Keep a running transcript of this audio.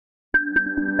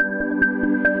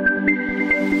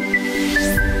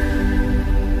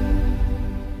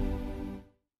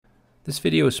This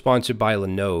video is sponsored by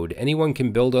Linode. Anyone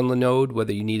can build on Linode,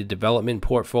 whether you need a development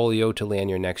portfolio to land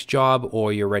your next job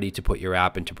or you're ready to put your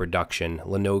app into production.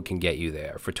 Linode can get you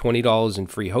there. For $20 in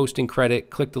free hosting credit,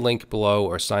 click the link below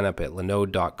or sign up at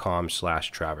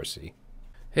linode.com/Traversy.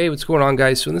 Hey, what's going on,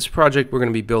 guys? So in this project, we're going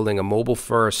to be building a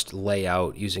mobile-first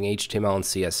layout using HTML and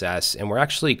CSS, and we're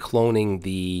actually cloning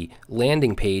the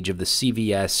landing page of the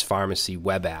CVS pharmacy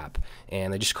web app.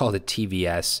 And I just called it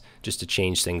TVS just to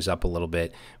change things up a little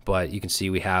bit. But you can see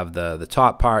we have the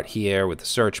top part here with the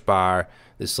search bar,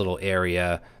 this little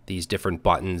area, these different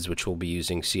buttons, which we'll be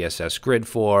using CSS Grid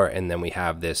for, and then we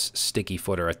have this sticky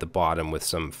footer at the bottom with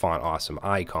some Font Awesome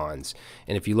icons.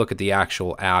 And if you look at the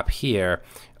actual app here,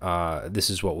 this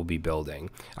is what we'll be building.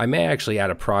 I may actually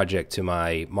add a project to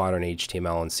my Modern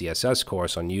HTML and CSS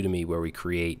course on Udemy where we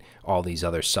create all these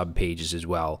other sub pages as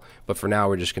well. But for now,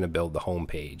 we're just going to build the home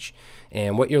page.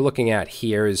 And what you're looking at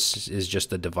here is just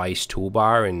the device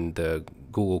toolbar in the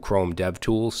Google Chrome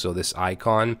DevTools. So this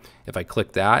icon, if I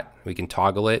click that, we can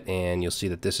toggle it, and you'll see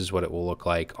that this is what it will look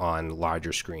like on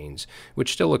larger screens,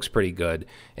 which still looks pretty good.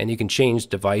 And you can change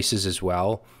devices as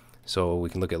well. So we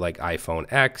can look at like iPhone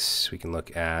X, we can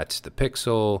look at the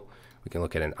Pixel, we can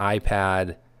look at an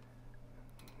iPad,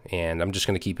 and I'm just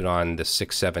going to keep it on the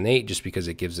 678 just because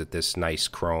it gives it this nice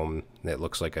chrome that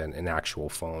looks like an actual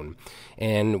phone.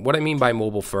 And what I mean by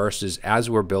mobile first is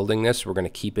as we're building this, we're going to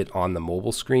keep it on the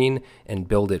mobile screen and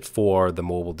build it for the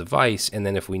mobile device. And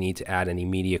then if we need to add any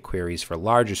media queries for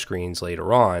larger screens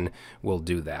later on, we'll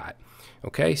do that.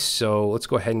 Okay, so let's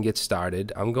go ahead and get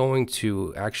started. I'm going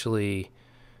to actually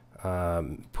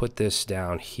put this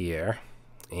down here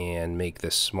and make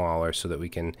this smaller so that we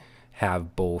can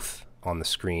have both on the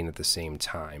screen at the same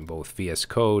time, both VS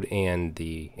Code and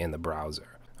the browser.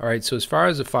 All right, so as far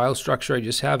as the file structure, I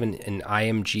just have an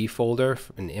IMG folder,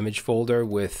 an image folder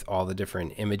with all the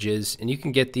different images, and you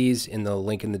can get these in the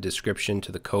link in the description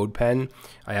to the code pen.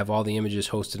 I have all the images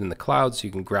hosted in the cloud, so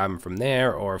you can grab them from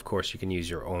there, or of course you can use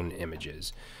your own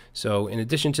images. So in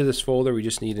addition to this folder, we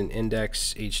just need an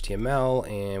index HTML,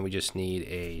 and we just need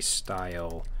a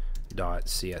style.css,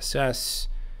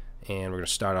 and we're going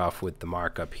to start off with the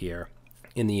markup here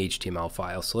in the HTML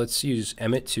file. So let's use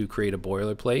Emmet to create a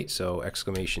boilerplate. So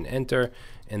exclamation enter,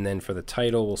 and then for the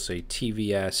title we'll say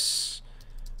TVS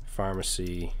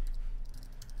pharmacy,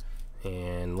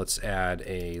 and let's add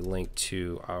a link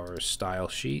to our style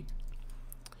sheet.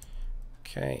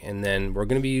 Okay, and then we're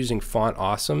going to be using Font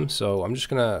Awesome, so I'm just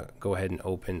going to go ahead and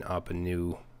open up a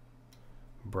new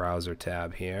browser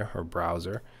tab here, or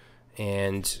browser,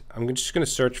 and I'm just going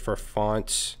to search for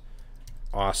Font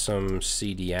Awesome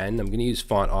CDN. I'm going to use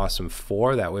Font Awesome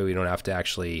 4, that way we don't have to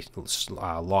actually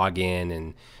log in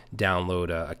and download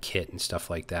a kit and stuff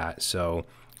like that. So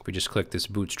if we just click this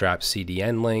Bootstrap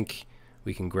CDN link,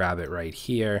 we can grab it right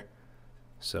here.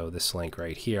 So this link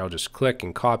right here, I'll just click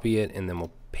and copy it, and then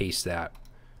we'll paste that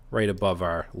right above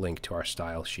our link to our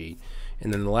style sheet.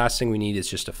 And then the last thing we need is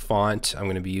just a font. I'm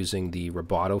going to be using the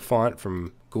Roboto font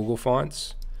from Google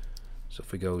Fonts. So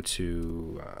if we go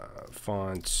to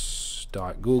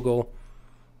fonts.google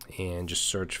and just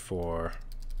search for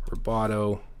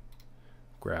Roboto,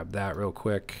 grab that real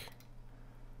quick.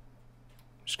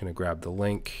 Just going to grab the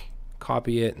link,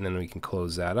 copy it, and then we can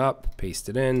close that up, paste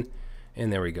it in,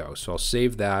 and there we go. So I'll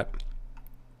save that,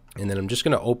 and then I'm just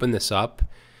going to open this up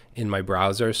in my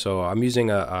browser. So I'm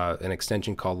using an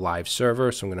extension called Live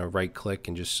Server, so I'm going to right click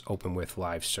and just open with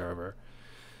Live Server.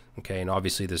 Okay, and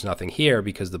obviously there's nothing here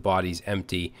because the body's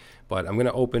empty, but I'm going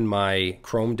to open my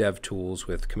Chrome DevTools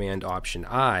with Command Option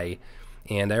I,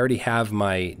 and I already have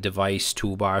my device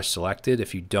toolbar selected.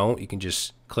 If you don't, you can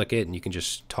just click it and you can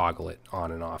just toggle it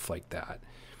on and off like that.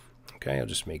 Okay, I'll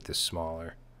just make this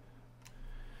smaller.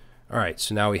 All right,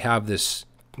 so now we have this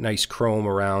nice chrome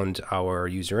around our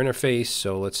user interface,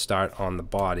 so let's start on the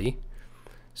body.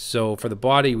 So for the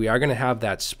body, we are going to have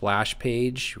that splash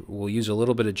page. We'll use a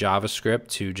little bit of JavaScript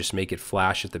to just make it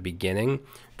flash at the beginning,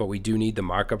 but we do need the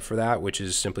markup for that, which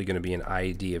is simply going to be an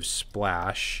ID of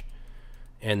splash,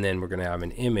 and then we're going to have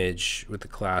an image with the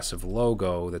class of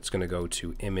logo that's going to go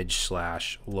to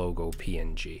image/logo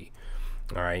PNG.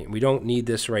 All right, we don't need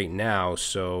this right now,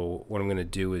 so what I'm going to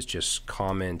do is just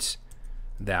comment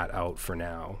that out for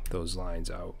now, those lines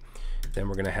out. Then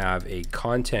we're going to have a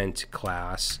content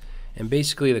class, and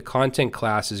basically the content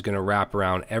class is going to wrap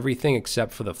around everything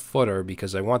except for the footer,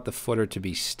 because I want the footer to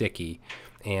be sticky,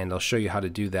 and I'll show you how to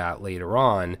do that later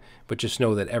on, but just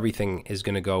know that everything is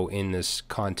going to go in this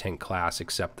content class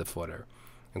except the footer,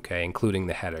 okay, including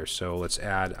the header. So let's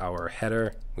add our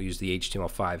header. We'll use the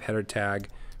HTML5 header tag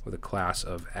with a class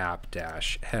of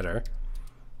app-header.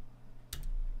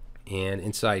 And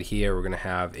inside here, we're going to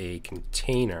have a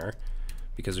container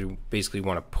because we basically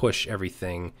want to push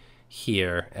everything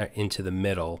here into the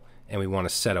middle, and we want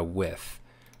to set a width.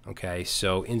 Okay,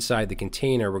 so inside the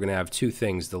container, we're going to have two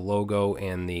things, the logo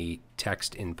and the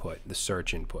text input, the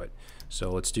search input.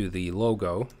 So let's do the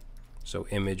logo. So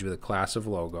image with a class of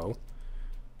logo,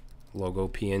 logo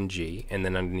PNG, and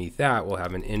then underneath that, we'll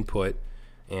have an input,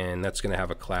 and that's going to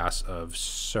have a class of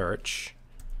search.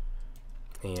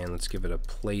 And let's give it a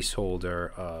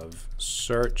placeholder of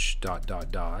search ...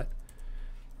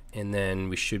 And then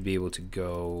we should be able to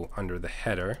go under the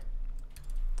header,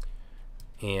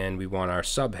 and we want our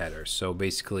subheader. So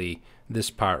basically this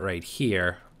part right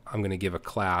here, I'm going to give a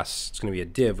class, it's going to be a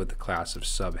div with the class of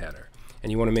subheader.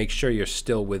 And you want to make sure you're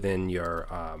still within your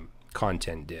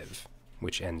content div,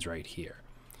 which ends right here.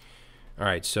 All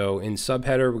right, so in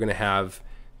subheader, we're going to have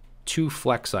two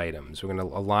flex items. We're going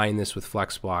to align this with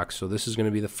flex blocks. So this is going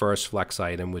to be the first flex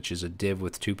item, which is a div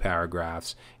with two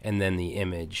paragraphs, and then the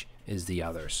image is the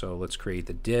other. So let's create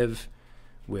the div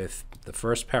with the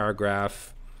first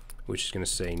paragraph, which is going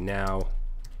to say now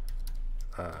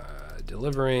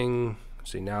delivering,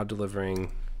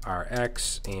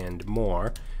 RX and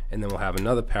more. And then we'll have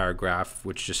another paragraph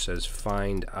which just says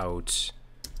find out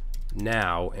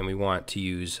now, and we want to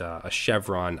use a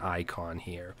chevron icon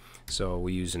here. So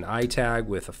we use an I tag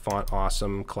with a font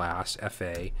awesome class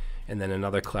FA, and then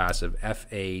another class of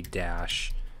FA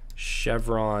dash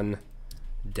chevron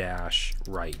dash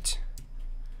right.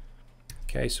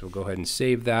 Okay, so we'll go ahead and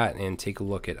save that and take a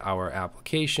look at our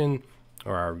application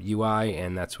or our UI,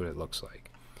 and that's what it looks like.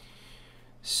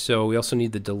 So we also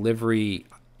need the delivery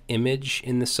image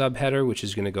in the subheader, which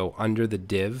is going to go under the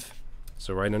div.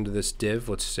 So right under this div,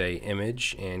 let's say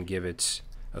image and give it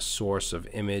a source of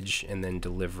image and then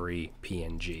delivery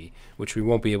PNG, which we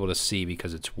won't be able to see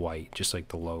because it's white, just like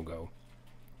the logo,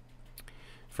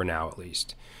 for now at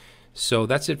least. So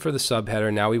that's it for the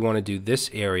subheader. Now we want to do this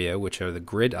area, which are the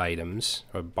grid items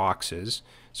or boxes.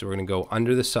 So we're going to go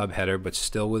under the subheader, but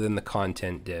still within the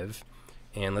content div.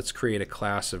 And let's create a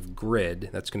class of grid.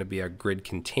 That's going to be our grid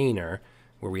container,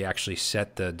 where we actually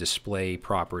set the display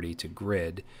property to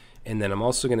grid. And then I'm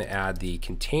also going to add the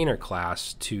container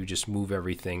class to just move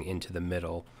everything into the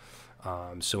middle.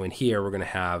 So in here, we're going to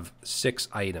have 6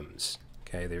 items.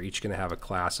 Okay, they're each going to have a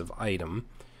class of item.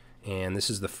 And this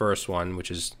is the first one,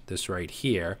 which is this right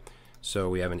here. So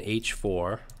we have an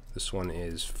H4. This one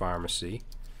is pharmacy.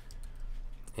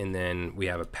 And then we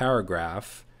have a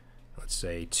paragraph. Let's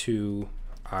say 2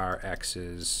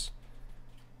 RXs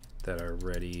that are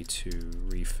ready to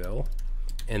refill.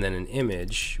 And then an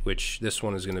image, which this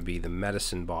one is going to be the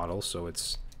medicine bottle. So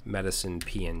it's medicine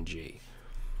PNG.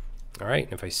 All right,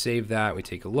 if I save that, we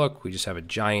take a look. We just have a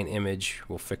giant image.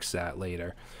 We'll fix that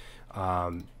later.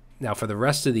 Now for the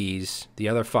rest of these, the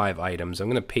other 5 items, I'm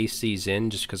going to paste these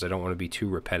in just because I don't want to be too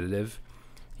repetitive.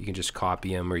 You can just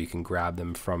copy them or you can grab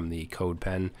them from the code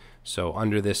pen. So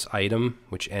under this item,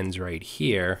 which ends right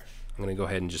here, I'm going to go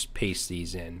ahead and just paste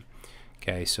these in.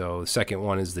 Okay, so the second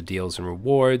one is the deals and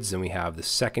rewards. Then we have the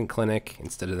second clinic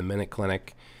instead of the minute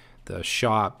clinic, the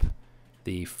shop,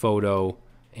 the photo,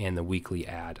 and the weekly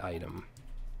ad item.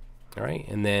 All right,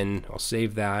 and then I'll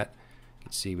save that. You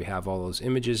can see we have all those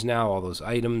images now, all those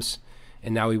items,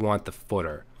 and now we want the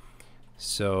footer.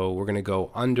 So we're going to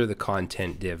go under the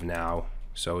content div now.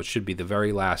 So it should be the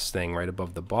very last thing right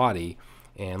above the body,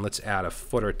 and let's add a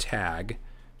footer tag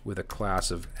with a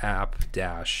class of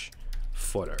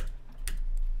app-footer.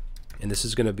 And this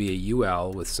is going to be a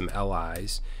UL with some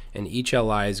LIs, and each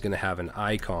LI is going to have an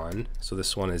icon. So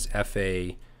this one is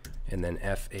FA and then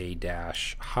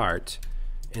FA-heart,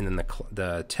 and then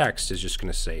the text is just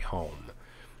going to say home.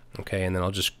 Okay, and then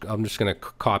I'm just going to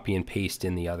copy and paste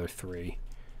in the other 3.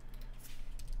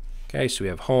 Okay, so we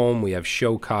have home, we have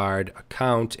show card,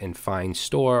 account, and find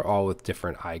store, all with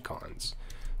different icons.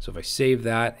 So if I save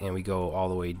that and we go all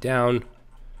the way down,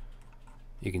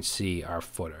 you can see our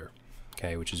footer,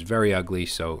 okay, which is very ugly.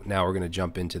 So now we're going to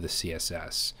jump into the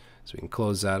CSS. So we can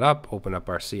close that up, open up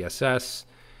our CSS,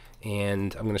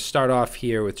 and I'm going to start off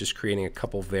here with just creating a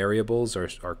couple variables or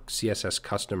CSS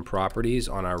custom properties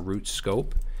on our root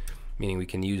scope, meaning we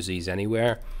can use these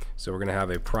anywhere. So we're going to have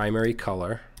a primary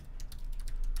color,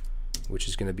 which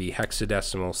is going to be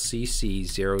hexadecimal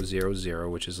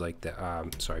CC000, which is like the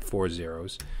 4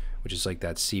 zeros, which is like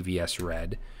that CVS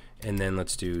red. And then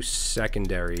let's do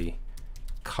secondary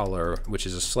color, which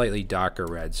is a slightly darker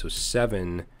red, so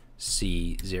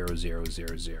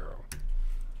 7C0000.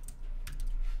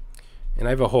 And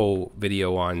I have a whole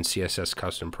video on CSS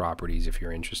custom properties if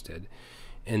you're interested.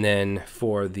 And then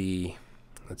for the,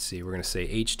 let's see, we're going to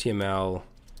say HTML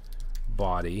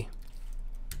body.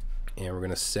 And we're going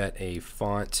to set a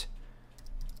font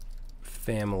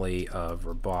family of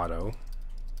Roboto,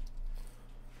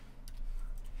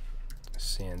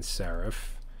 sans serif.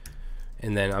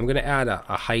 And then I'm going to add a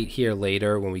height here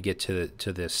later when we get to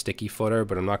the sticky footer,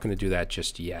 but I'm not going to do that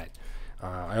just yet.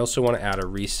 I also want to add a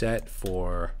reset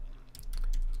for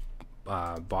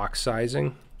box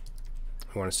sizing.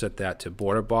 We want to set that to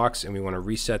border box, and we want to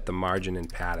reset the margin and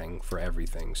padding for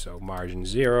everything. So margin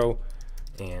 0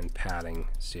 and padding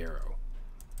 0.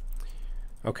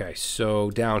 Okay, so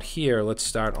down here, let's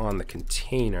start on the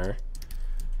container.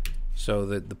 So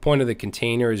the point of the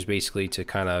container is basically to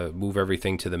kind of move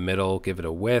everything to the middle, give it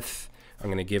a width. I'm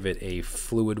going to give it a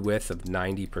fluid width of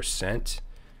 90%.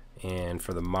 And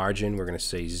for the margin, we're going to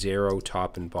say 0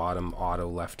 top and bottom, auto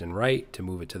left and right to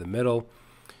move it to the middle.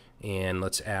 And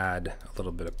let's add a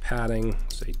little bit of padding,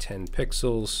 say 10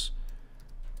 pixels.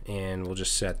 And we'll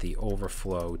just set the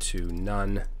overflow to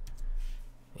none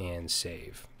and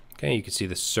save. Okay, you can see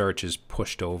the search is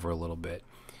pushed over a little bit.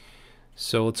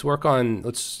 So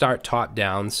let's start top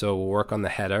down. So we'll work on the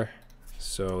header.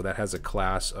 So that has a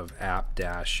class of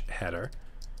app-header.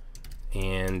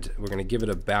 And we're going to give it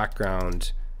a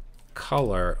background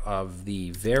color of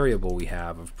the variable we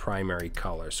have of primary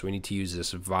color. So we need to use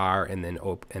this var and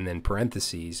then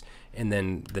parentheses and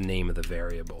then the name of the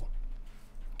variable.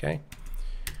 Okay.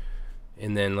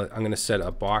 And then I'm going to set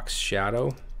a box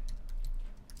shadow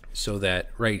so that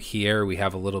right here we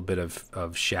have a little bit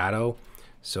of shadow.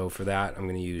 So for that, I'm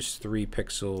going to use 3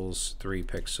 pixels, 3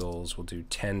 pixels. We'll do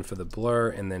 10 for the blur,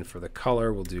 and then for the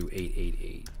color, we'll do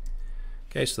 888.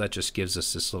 Okay, so that just gives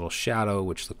us this little shadow,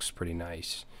 which looks pretty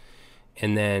nice.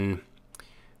 And then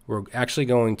we're actually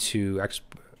going to,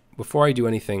 before I do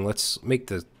anything, let's make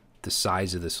the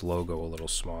size of this logo a little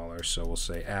smaller. So we'll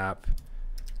say app,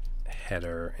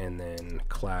 header, and then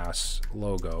class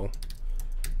logo.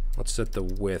 Let's set the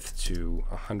width to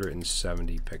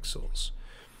 170 pixels.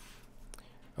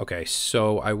 Okay,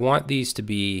 so I want these to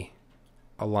be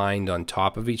aligned on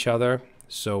top of each other.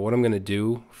 So what I'm going to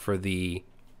do for the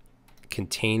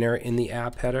container in the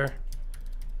app header,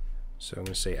 so I'm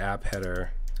going to say app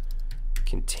header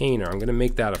container. I'm going to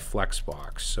make that a flex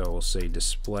box. So we'll say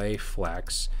display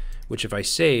flex, which if I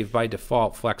save, by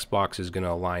default flexbox is going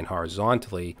to align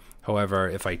horizontally. However,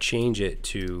 if I change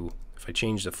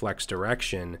the flex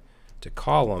direction to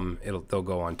column, they'll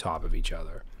go on top of each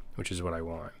other, which is what I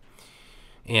want.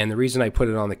 And the reason I put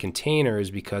it on the container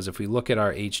is because if we look at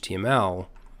our HTML,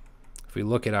 if we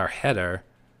look at our header,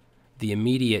 the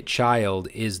immediate child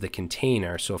is the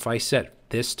container. So if I set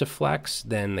this to flex,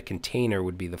 then the container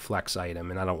would be the flex item,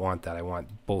 and I don't want that. I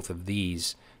want both of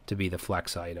these to be the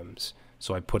flex items.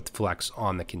 So I put the flex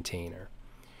on the container.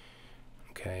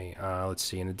 Okay, let's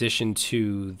see. In addition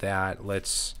to that,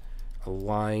 let's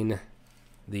align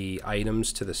the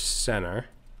items to the center.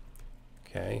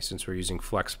 Okay, since we're using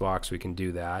Flexbox, we can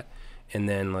do that. And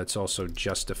then let's also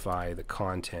justify the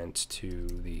content to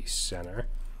the center.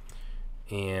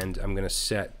 And I'm going to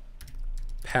set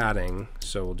padding,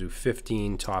 so we'll do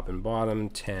 15 top and bottom,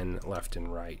 10 left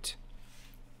and right.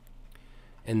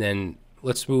 And then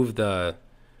let's move the,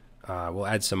 we'll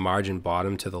add some margin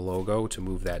bottom to the logo to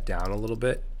move that down a little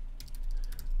bit.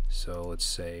 So let's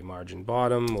say margin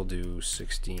bottom, we'll do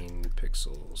 16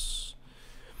 pixels.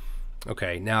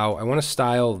 Okay, now I want to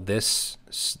style this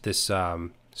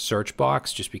search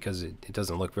box just because it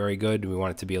doesn't look very good. We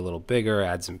want it to be a little bigger,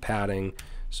 add some padding.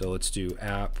 So let's do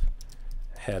app,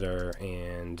 header,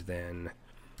 and then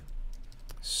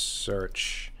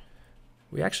search.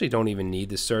 We actually don't even need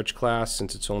the search class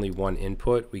since it's only one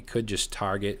input. We could just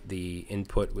target the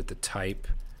input with the type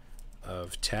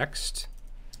of text.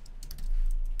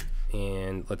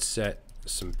 And let's set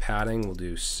some padding. We'll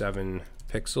do 7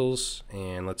 pixels,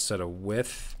 and let's set a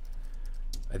width.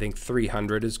 I think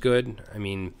 300 is good. I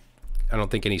mean, I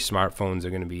don't think any smartphones are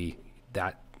going to be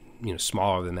that,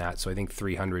 smaller than that. So I think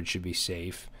 300 should be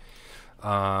safe.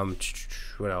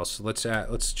 What else?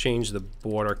 Let's change the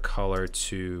border color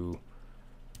to,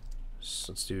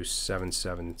 let's do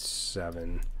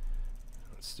 777.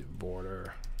 Let's do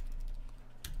border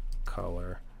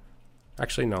color.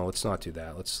 Actually, no, let's not do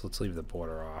that. Let's leave the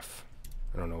border off.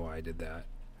 I don't know why I did that.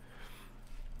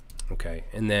 Okay,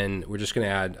 and then we're just going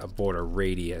to add a border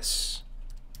radius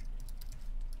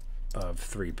of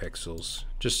 3 pixels.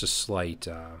 Just a slight,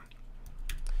 I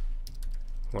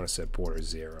want to set border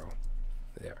 0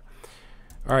 there.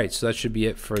 All right, so that should be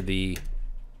it for the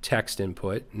text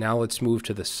input. Now let's move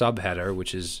to the subheader,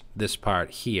 which is this part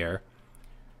here.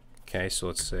 Okay, so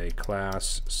let's say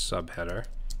class subheader.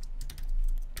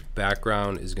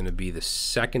 Background is going to be the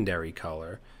secondary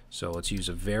color. So let's use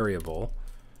a variable.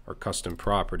 or custom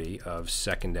property of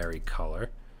secondary color.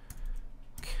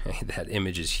 Okay, that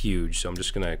image is huge, so I'm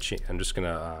just gonna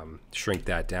shrink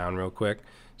that down real quick.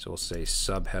 So we'll say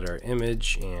subheader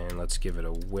image, and let's give it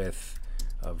a width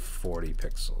of 40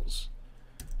 pixels.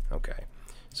 Okay,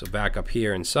 so back up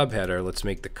here in subheader, let's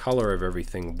make the color of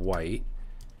everything white.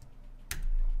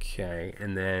 Okay,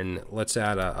 and then let's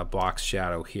add a box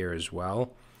shadow here as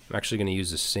well. I'm actually going to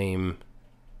use the same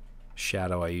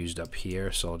shadow I used up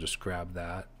here, so I'll just grab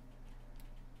that.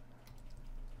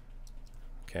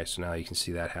 Okay, so now you can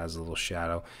see that has a little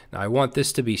shadow. Now I want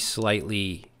this to be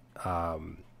slightly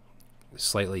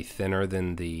thinner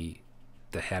than the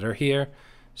header here.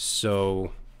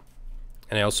 So,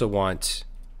 and I also want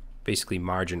basically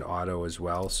margin auto as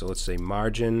well. So let's say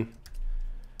margin,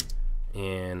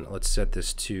 and let's set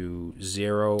this to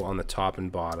 0 on the top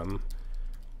and bottom.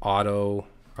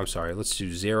 Let's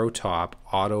do 0 top,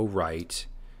 auto right,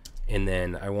 and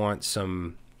then I want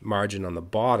some margin on the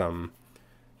bottom.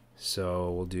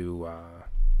 So we'll do, what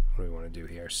do we want to do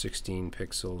here? 16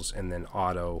 pixels, and then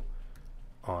auto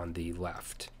on the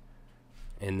left.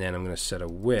 And then I'm going to set a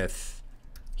width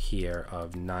here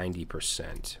of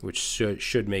 90%, which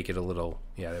should make it a little,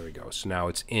 yeah, there we go. So now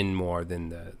it's in more than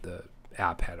the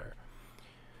app header.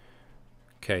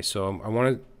 Okay, so I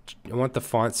want the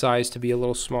font size to be a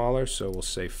little smaller, so we'll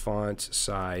say font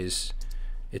size,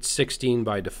 it's 16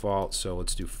 by default, so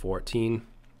let's do 14.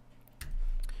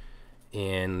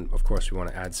 And of course we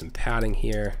want to add some padding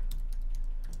here.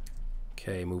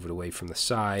 Okay, move it away from the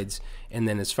sides. And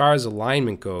then as far as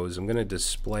alignment goes, I'm going to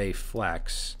display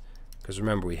flex, because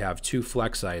remember we have two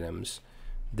flex items,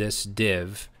 this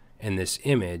div and this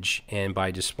image, and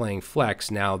by displaying flex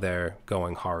now they're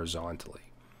going horizontally.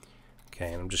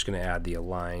 Okay, and I'm just going to add the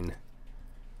align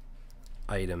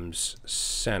items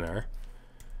center,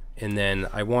 and then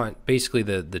I want basically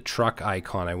the truck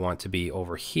icon I want to be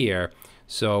over here.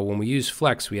 So when we use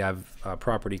flex, we have a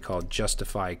property called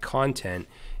justify content,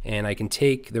 and I can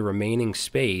take the remaining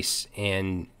space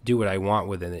and do what I want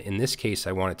with it. In this case,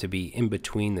 I want it to be in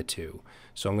between the two,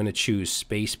 so I'm going to choose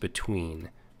space between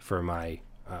for my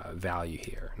value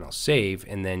here, and I'll save,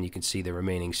 and then you can see the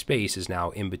remaining space is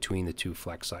now in between the two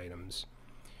flex items.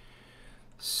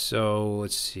 So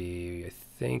let's see, I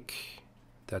think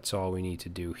that's all we need to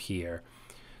do here.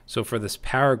 So for this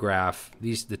paragraph,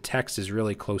 the text is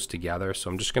really close together, so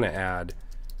I'm just going to add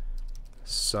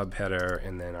subheader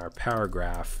and then our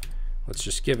paragraph. Let's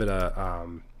just give it a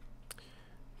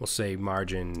we'll say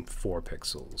margin 4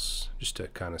 pixels, just to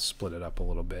kind of split it up a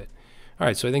little bit.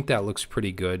 Alright, so I think that looks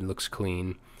pretty good, looks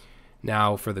clean.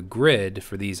 Now for the grid,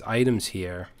 for these items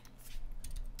here,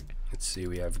 let's see,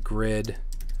 we have grid,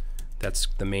 that's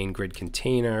the main grid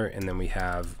container, and then we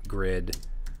have grid,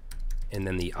 and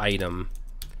then the item,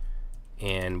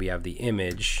 and we have the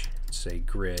image, let's say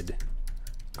grid,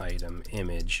 item,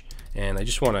 image, and I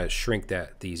just want to shrink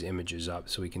these images up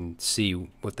so we can see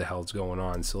what the hell's going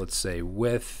on. So let's say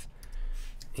width,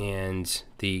 and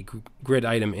the grid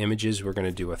item images, we're going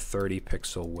to do a 30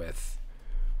 pixel width.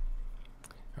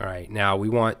 Alright, now we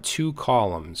want 2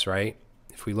 columns, right?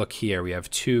 If we look here, we have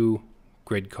 2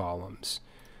 grid columns.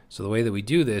 So the way that we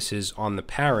do this is on the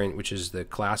parent, which is the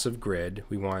class of grid,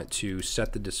 we want to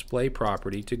set the display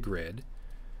property to grid.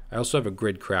 I also have a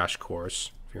grid crash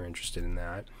course if you're interested in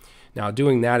that. Now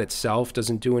doing that itself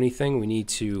doesn't do anything. We need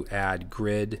to add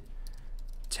grid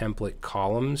template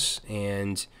columns,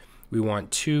 and we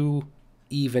want 2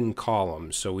 even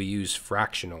columns, so we use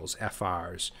fractionals,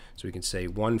 FRs. So we can say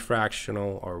 1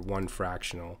 fractional or 1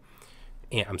 fractional,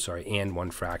 and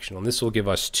 1 fractional. And this will give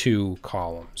us 2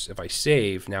 columns. If I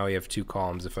save, now we have 2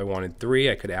 columns. If I wanted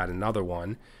 3, I could add another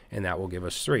one, and that will give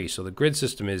us 3. So the grid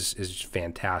system is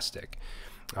fantastic.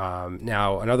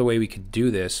 Now another way we could do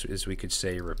this is we could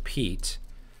say repeat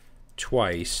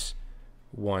twice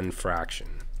 1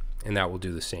 fraction, and that will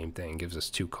do the same thing, gives us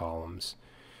 2 columns.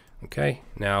 Okay,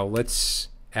 now let's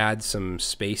add some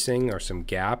spacing or some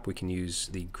gap. We can use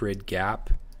the grid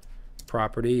gap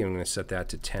property. I'm going to set that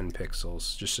to 10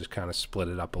 pixels just to kind of split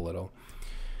it up a little.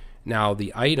 Now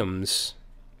the items,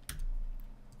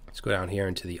 let's go down here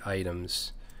into the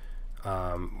items.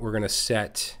 We're going to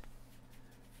set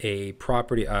a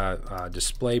property,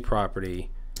 display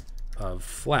property of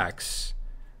flex,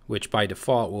 which by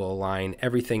default will align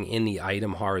everything in the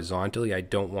item horizontally. I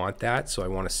don't want that, so I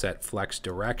want to set flex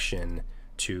direction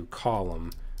to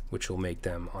column, which will make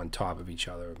them on top of each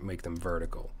other, make them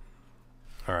vertical.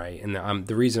 Alright, and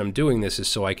the reason I'm doing this is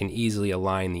so I can easily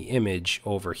align the image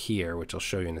over here, which I'll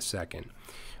show you in a second.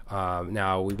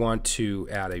 Now we want to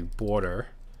add a border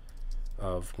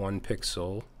of 1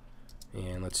 pixel,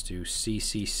 and let's do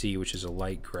CCC, which is a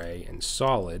light gray, and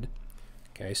solid.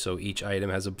 Okay, so each item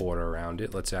has a border around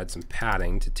it. Let's add some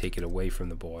padding to take it away from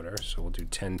the border. So we'll do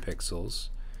 10 pixels.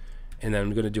 And then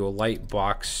I'm going to do a light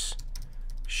box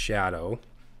shadow.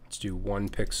 Let's do 1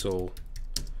 pixel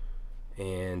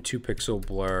and 2 pixel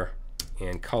blur,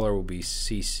 and color will be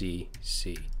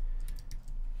CCC.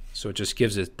 So it just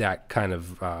gives it that kind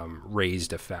of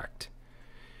raised effect.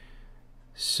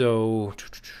 So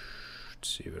let's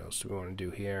see, what else do we want to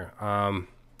do here?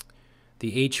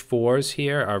 The H4s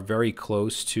here are very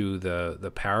close to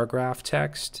the paragraph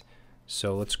text.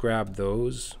 So let's grab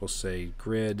those. We'll say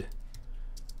grid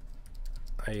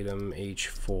item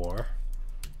H4.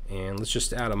 And let's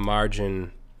just add a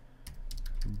margin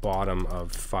bottom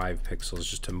of 5 pixels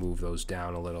just to move those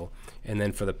down a little. And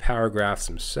then for the paragraphs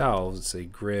themselves, let's say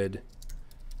grid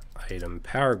item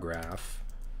paragraph.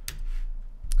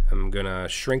 I'm going to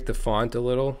shrink the font a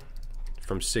little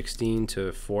from 16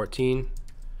 to 14.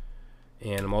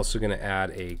 And I'm also going to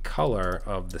add a color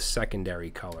of the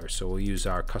secondary color. So we'll use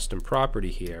our custom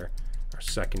property here, our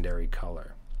secondary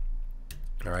color.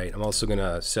 All right, I'm also going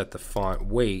to set the font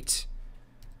weight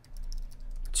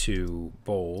to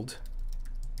bold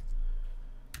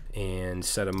and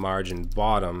set a margin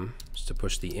bottom just to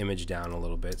push the image down a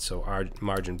little bit. So our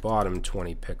margin bottom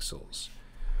 20 pixels.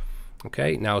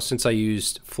 Okay, now since I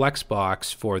used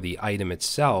Flexbox for the item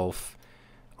itself,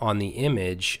 on the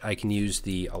image I can use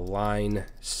the align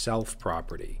self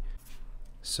property.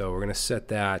 So we're going to set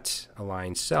that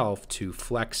align self to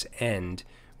flex end,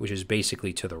 which is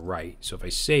basically to the right. So if I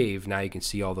save, now you can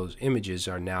see all those images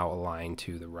are now aligned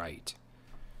to the right.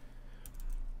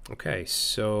 Okay,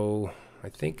 so I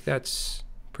think that's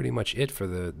pretty much it for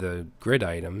the grid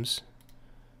items.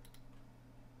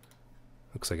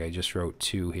 Looks like I just wrote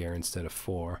 2 here instead of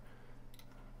 4.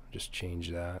 Just change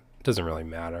that. It doesn't really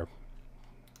matter.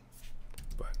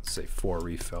 But let's say 4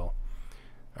 refill.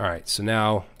 All right, so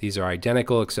now these are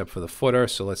identical except for the footer.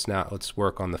 So let's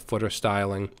work on the footer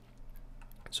styling.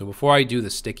 So before I do the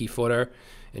sticky footer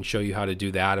and show you how to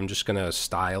do that, I'm just going to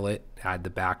style it, add the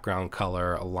background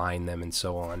color, align them, and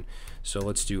so on. So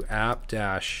let's do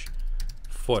app-footer,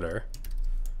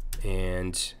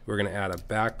 and we're going to add a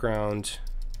background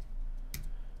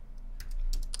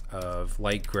of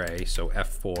light gray, so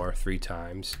F4 3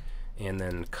 times, and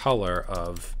then color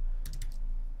of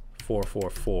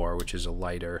 444, which is a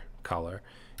lighter color,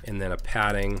 and then a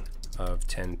padding of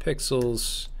 10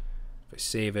 pixels. If I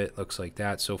save it, looks like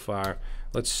that so far.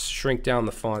 Let's shrink down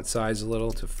the font size a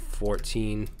little to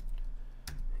 14,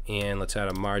 and let's add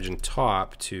a margin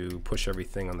top to push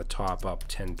everything on the top up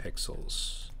 10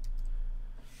 pixels.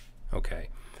 Okay,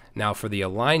 now for the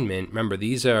alignment, remember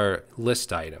these are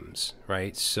list items,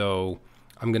 right? So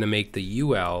I'm going to make the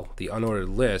UL, the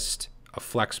unordered list, a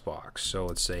flexbox. So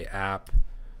let's say app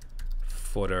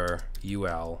footer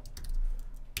UL,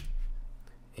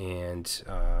 and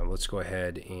let's go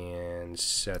ahead and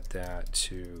set that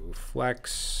to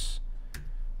flex.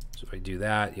 So if I do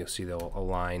that, you'll see they'll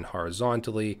align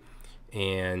horizontally,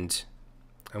 and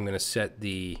I'm going to set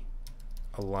the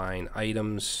align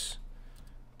items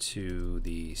to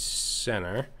the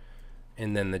center,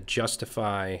 and then the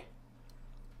justify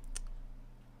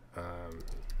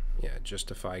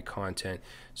justify content.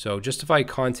 So justify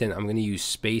content, I'm going to use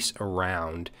space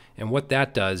around, and what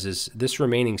that does is this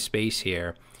remaining space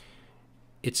here,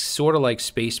 it's sort of like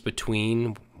space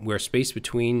between, where space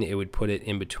between it would put it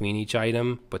in between each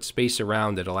item, but space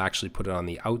around it'll actually put it on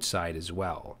the outside as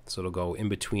well. So it'll go in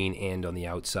between and on the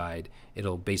outside.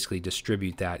 It'll basically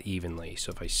distribute that evenly.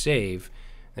 So if I save,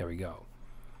 there we go.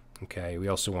 Okay, we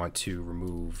also want to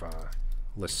remove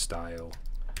list style,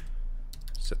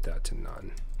 set that to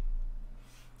none.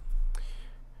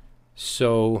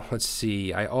 So let's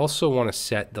see, I also want to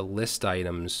set the list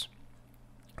items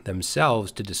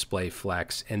themselves to display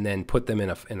flex, and then put them in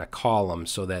a column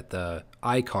so that the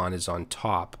icon is on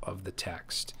top of the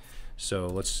text. So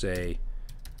let's say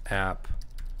app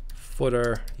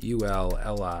footer UL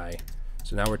LI.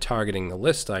 So now we're targeting the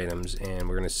list items, and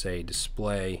we're going to say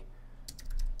display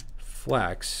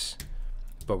flex,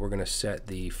 but we're going to set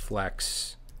the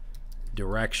flex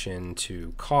direction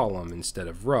to column instead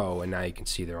of row, and now you can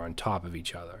see they're on top of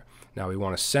each other. Now we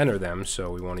want to center them, so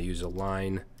we want to use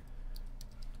align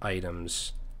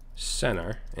items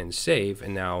center and save,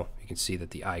 and now you can see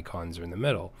that the icons are in the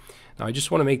middle. Now I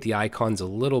just want to make the icons a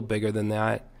little bigger than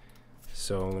that,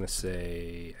 so I'm going to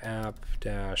say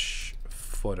app-footer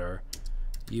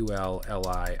UL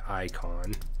LI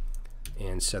icon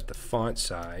and set the font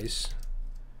size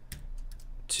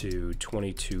to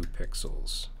 22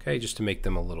 pixels, okay, just to make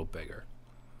them a little bigger.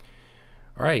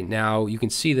 All right, now you can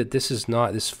see that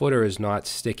this footer is not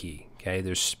sticky. Okay,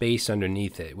 there's space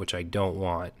underneath it, which I don't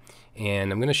want.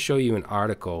 And I'm going to show you an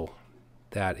article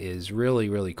that is really,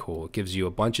 really cool. It gives you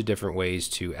a bunch of different ways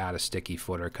to add a sticky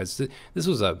footer, because this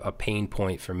was a pain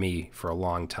point for me for a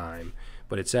long time.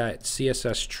 But it's at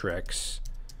CSS Tricks,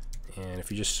 and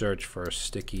if you just search for a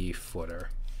sticky footer,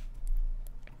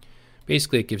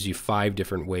 basically it gives you 5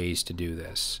 different ways to do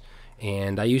this.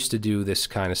 And I used to do this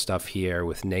kind of stuff here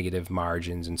with negative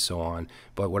margins and so on.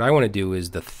 But what I want to do is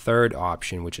the third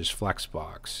option, which is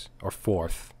Flexbox, or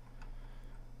fourth,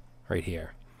 right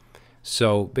here.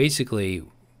 So basically,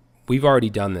 we've already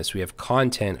done this. We have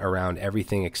content around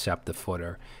everything except the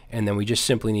footer. And then we just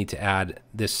simply need to add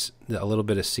this, a little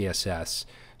bit of CSS.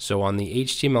 So on the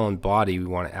HTML and body, we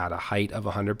want to add a height of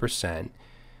 100%.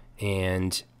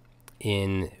 And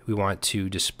we want to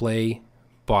display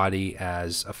body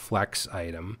as a flex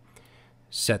item,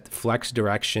 set the flex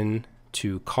direction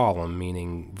to column,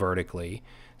 meaning vertically,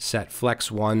 set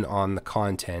flex 1 on the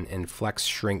content, and flex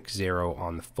shrink 0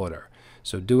 on the footer.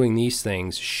 So doing these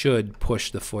things should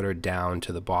push the footer down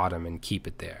to the bottom and keep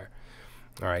it there.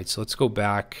 All right, so let's go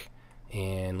back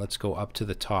and let's go up to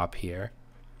the top here.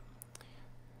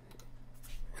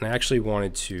 And I actually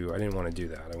wanted to, I didn't want to do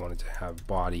that. I wanted to have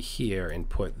body here and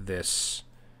put this,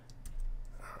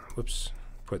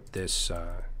 put this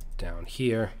down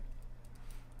here.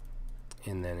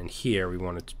 And then in here, we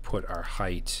wanted to put our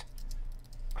height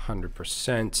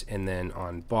 100%. And then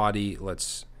on body,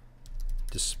 let's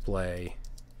display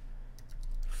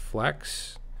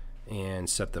flex and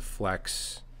set the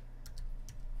flex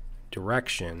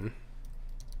direction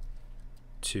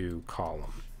to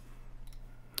column.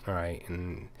 All right,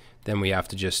 and then we have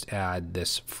to just add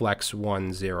this flex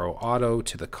 1 0 auto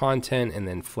to the content, and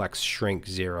then flex shrink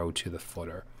 0 to the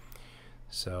footer.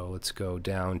 So let's go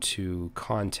down to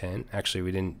content. Actually,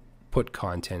 we didn't put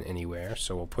content anywhere,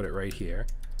 so we'll put it right here.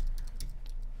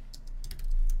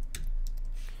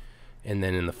 And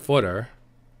then in the footer,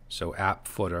 so app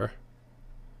footer,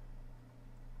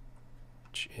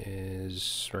 which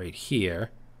is right here,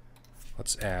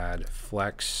 let's add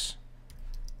flex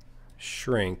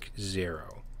shrink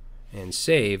 0 and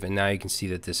save, and now you can see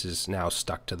that this is now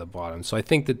stuck to the bottom. So I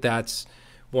think that that's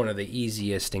one of the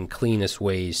easiest and cleanest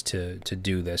ways to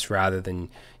do this, rather than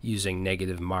using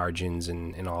negative margins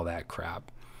and all that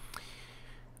crap.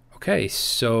 Okay,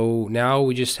 so now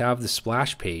we just have the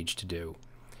splash page to do.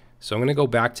 So I'm going to go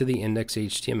back to the index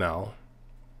HTML.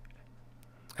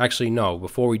 Actually, no,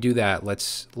 before we do that,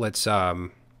 let's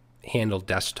handle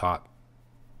desktop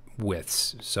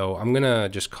widths. So I'm going to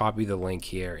just copy the link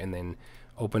here and then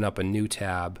open up a new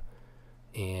tab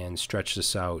and stretch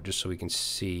this out just so we can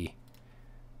see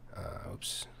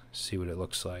see what it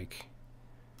looks like.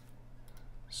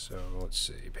 So let's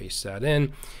see, paste that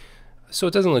in. So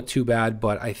it doesn't look too bad,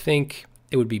 but I think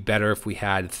it would be better if we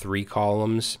had 3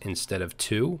 columns instead of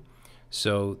 2.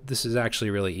 So this is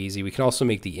actually really easy. We can also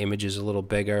make the images a little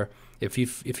bigger. If you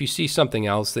see something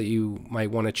else that you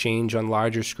might want to change on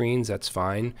larger screens, that's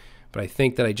fine. But I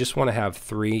think that I just want to have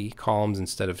 3 columns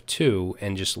instead of 2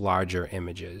 and just larger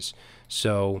images.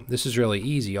 So this is really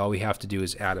easy. All we have to do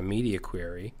is add a media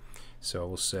query. So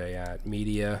we'll say add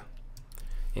media,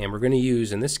 and we're going to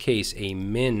use, in this case, a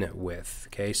min width.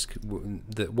 Okay, so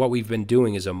what we've been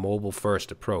doing is a mobile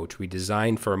first approach. We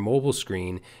designed for a mobile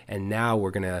screen, and now we're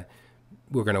gonna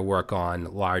work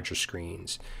on larger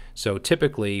screens. So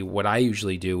typically, what I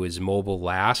usually do is mobile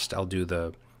last. I'll do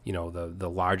the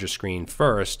larger screen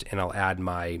first, and I'll add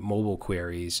my mobile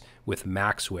queries with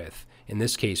max width. In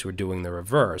this case, we're doing the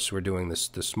reverse. We're doing the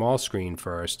small screen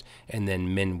first, and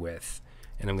then min width.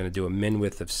 And I'm going to do a min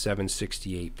width of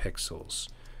 768 pixels.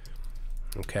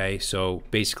 Okay, so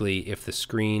basically, if the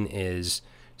screen is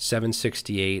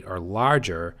 768 or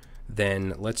larger,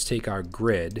 then let's take our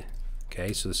grid.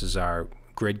 Okay, so this is our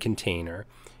grid container,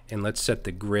 and let's set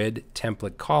the grid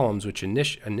template columns, which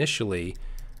initially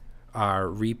are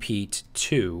repeat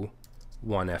 2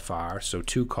 1FR, so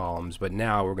 2 columns, but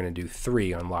now we're going to do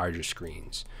 3 on larger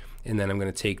screens. And then I'm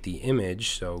going to take the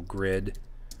image, so grid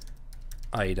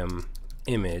item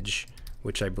image,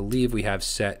 which I believe we have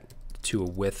set to a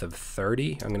width of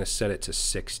 30. I'm going to set it to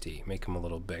 60, make them a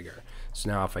little bigger.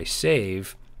 So now if I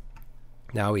save,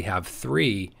 now we have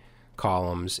 3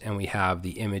 columns and we have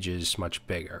the images much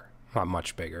bigger. Not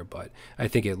much bigger, but I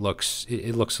think it looks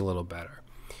a little better.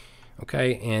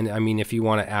 Okay, and I mean, if you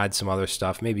want to add some other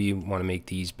stuff, maybe you want to make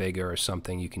these bigger or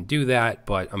something, you can do that,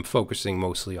 but I'm focusing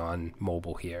mostly on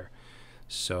mobile here.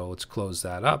 So let's close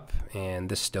that up, and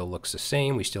this still looks the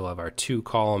same. We still have our 2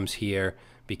 columns here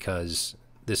because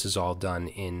this is all done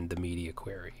in the media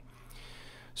query.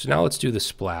 So now let's do the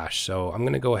splash. So I'm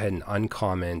going to go ahead and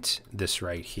uncomment this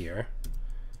right here.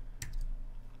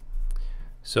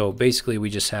 So basically we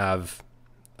just have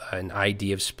an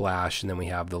ID of splash, and then we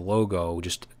have the logo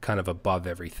just kind of above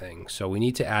everything. So we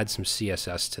need to add some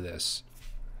CSS to this.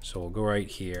 So we'll go right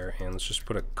here and let's just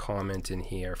put a comment in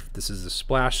here. This is the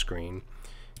splash screen,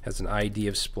 has an ID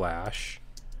of splash,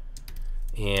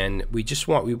 and we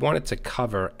want it to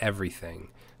cover everything.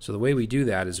 So the way we do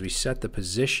that is we set the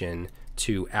position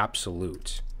to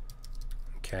absolute.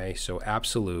 Okay, so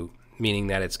absolute, meaning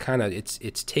that it's kind of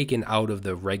it's taken out of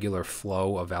the regular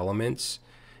flow of elements,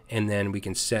 and then we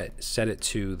can set it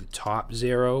to the top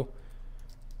 0,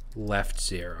 left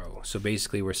 0. So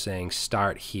basically we're saying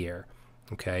start here.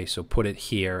 Okay, so put it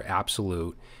here,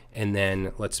 absolute, and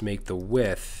then let's make the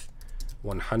width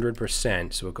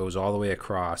 100%, so it goes all the way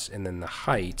across, and then the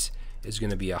height is going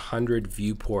to be 100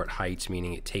 viewport heights,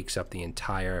 meaning it takes up the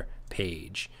entire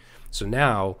page. So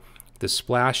now the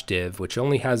splash div, which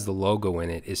only has the logo in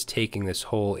it, is taking this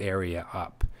whole area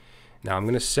up. Now I'm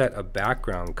going to set a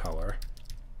background color,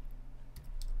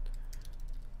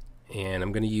 and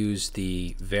I'm going to use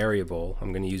the variable,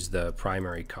 I'm going to use the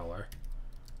primary color,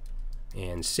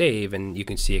 and save, and you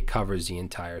can see it covers the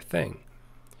entire thing.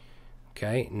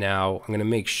 Okay, now I'm going to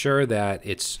make sure that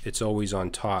it's always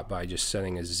on top by just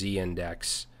setting a z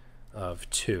index of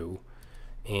 2,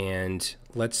 and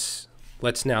let's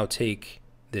now take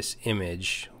this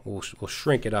image, we'll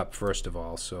shrink it up first of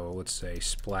all. So let's say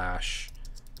splash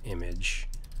image,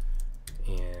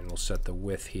 and we'll set the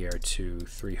width here to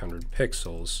 300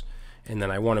 pixels, and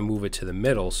then I want to move it to the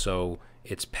middle, so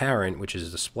its parent, which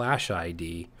is the splash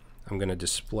ID, I'm going to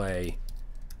display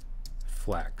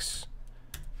flex.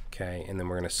 Okay, and then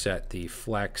we're going to set the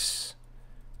flex,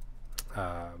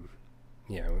 we're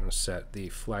going to set the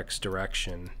flex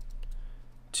direction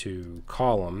to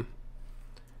column,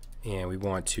 and we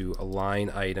want to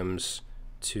align items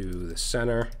to the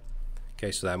center.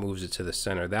 Okay, so that moves it to the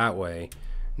center that way.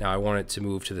 Now I want it to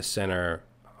move to the center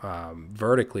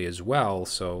vertically as well,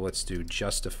 so let's do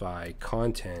justify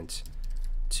content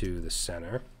to the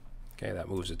center. Okay, that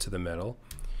moves it to the middle.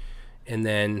 And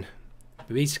then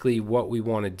basically what we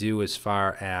want to do as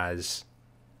far as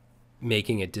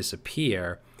making it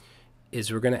disappear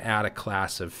is we're going to add a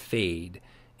class of fade,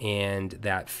 and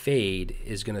that fade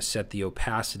is going to set the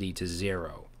opacity to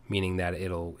 0, meaning that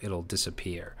it'll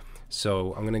disappear.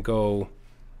 So I'm going to go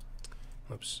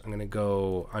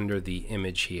under the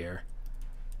image here,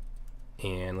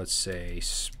 and let's say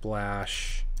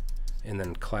splash and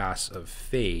then class of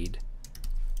fade,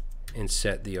 and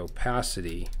set the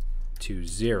opacity to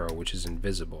 0, which is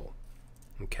invisible.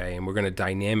 Okay, and we're going to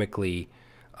dynamically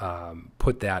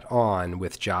put that on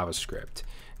with JavaScript.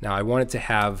 Now I want it to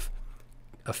have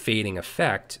a fading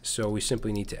effect, so we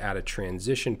simply need to add a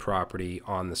transition property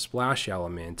on the splash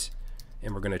element,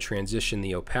 and we're going to transition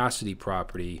the opacity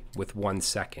property with 1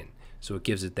 second. So it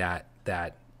gives it that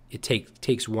it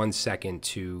takes 1 second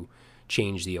to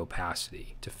change the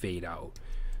opacity to fade out.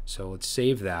 So let's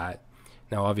save that.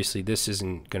 Now obviously this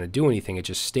isn't going to do anything, it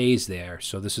just stays there,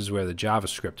 so this is where the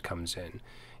JavaScript comes in.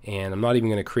 And I'm not even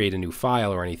going to create a new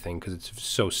file or anything because it's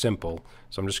so simple.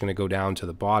 So I'm just going to go down to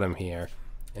the bottom here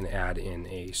and add in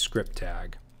a script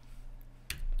tag.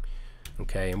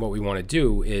 Okay, and what we want to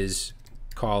do is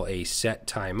call a set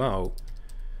timeout,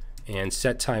 and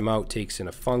set timeout takes in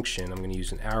a function. I'm going to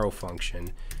use an arrow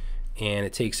function, and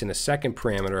it takes in a second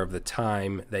parameter of the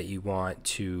time that you want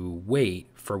to wait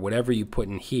for whatever you put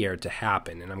in here to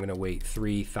happen. And I'm going to wait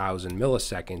 3,000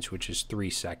 milliseconds, which is 3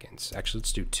 seconds. Actually,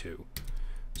 let's do 2.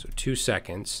 So 2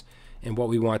 seconds. And what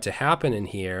we want to happen in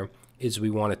here is we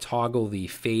want to toggle the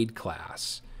fade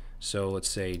class. So let's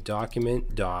say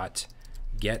document dot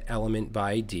get element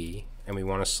by ID, and we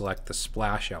want to select the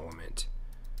splash element.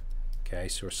 Okay,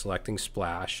 so we're selecting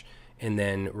splash, and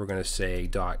then we're going to say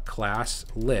dot class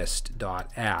list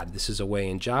dot add. This is a way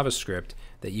in JavaScript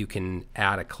that you can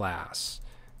add a class.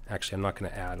 Actually, I'm not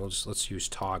going to add. Let's use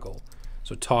toggle.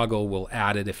 So toggle will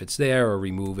add it if it's there, or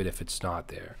remove it if it's not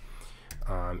there.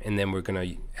 And then we're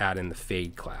going to add in the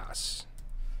fade class.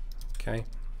 Okay,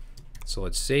 so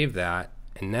let's save that,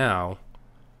 and now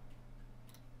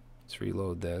let's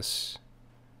reload this.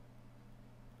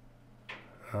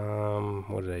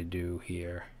 What did I do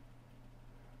here?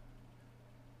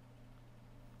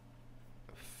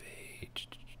 Fade.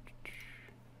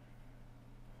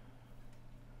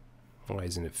 Why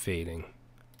isn't it fading?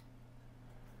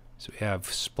 So we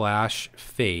have splash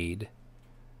fade,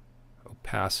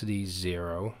 opacity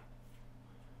 0.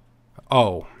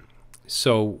 Oh,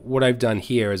 so what I've done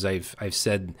here is I've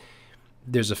said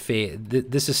there's a fade.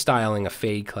 This is styling a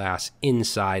fade class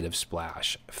inside of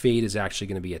splash. Fade is actually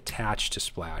going to be attached to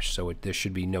splash, so there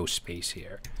should be no space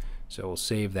here. So we'll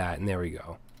save that, and there we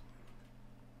go.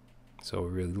 So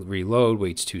reload,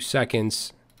 waits 2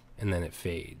 seconds, and then it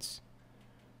fades.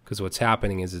 Because what's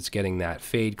happening is it's getting that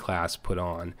fade class put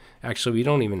on. Actually, we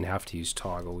don't even have to use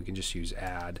toggle. We can just use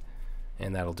add,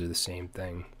 and that'll do the same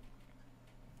thing.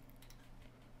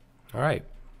 All right.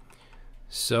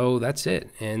 So that's it.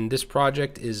 And this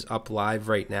project is up live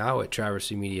right now at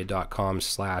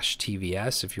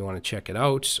traversymedia.com/TVS if you want to check it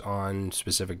out on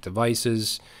specific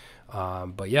devices.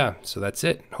 But yeah, so that's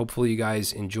it. Hopefully you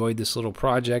guys enjoyed this little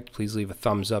project. Please leave a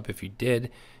thumbs up if you did,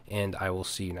 and I will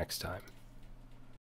see you next time.